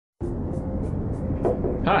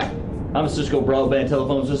Hi, I'm a Cisco broadband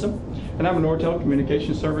telephone system. And I'm a Nortel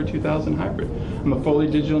Communication Server 2000 hybrid. I'm a fully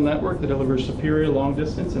digital network that delivers superior long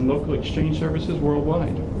distance and local exchange services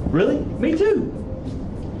worldwide. Really? Me too.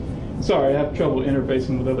 Sorry, I have trouble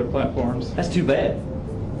interfacing with other platforms. That's too bad.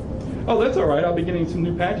 Oh, that's all right. I'll be getting some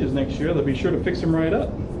new patches next year. They'll be sure to fix them right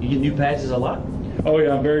up. You get new patches a lot? Oh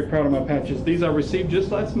yeah, I'm very proud of my patches. These I received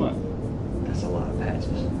just last month. That's a lot of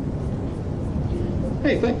patches.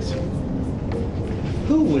 Hey, thanks.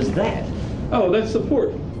 Who was that? Oh, that's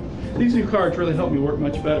support. These new cards really help me work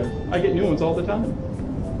much better. I get new ones all the time.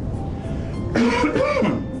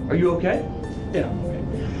 Are you okay? Yeah, I'm okay.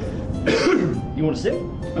 You want to sit?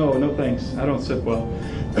 Oh, no thanks. I don't sit well.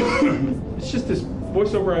 It's just this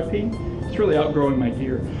voice over IP. It's really outgrowing my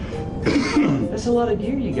gear. That's a lot of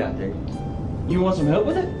gear you got there. You want some help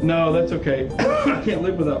with it? No, that's okay. I can't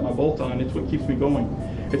live without my bolt-on. It's what keeps me going.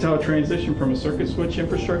 It's how I transition from a circuit switch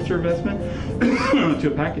infrastructure investment to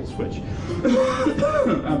a packet switch.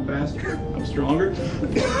 I'm faster. I'm stronger.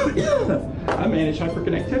 I manage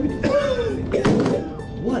hyperconnectivity.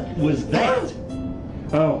 What was that?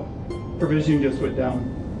 Oh, provisioning just went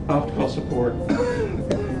down. I'll have to call support.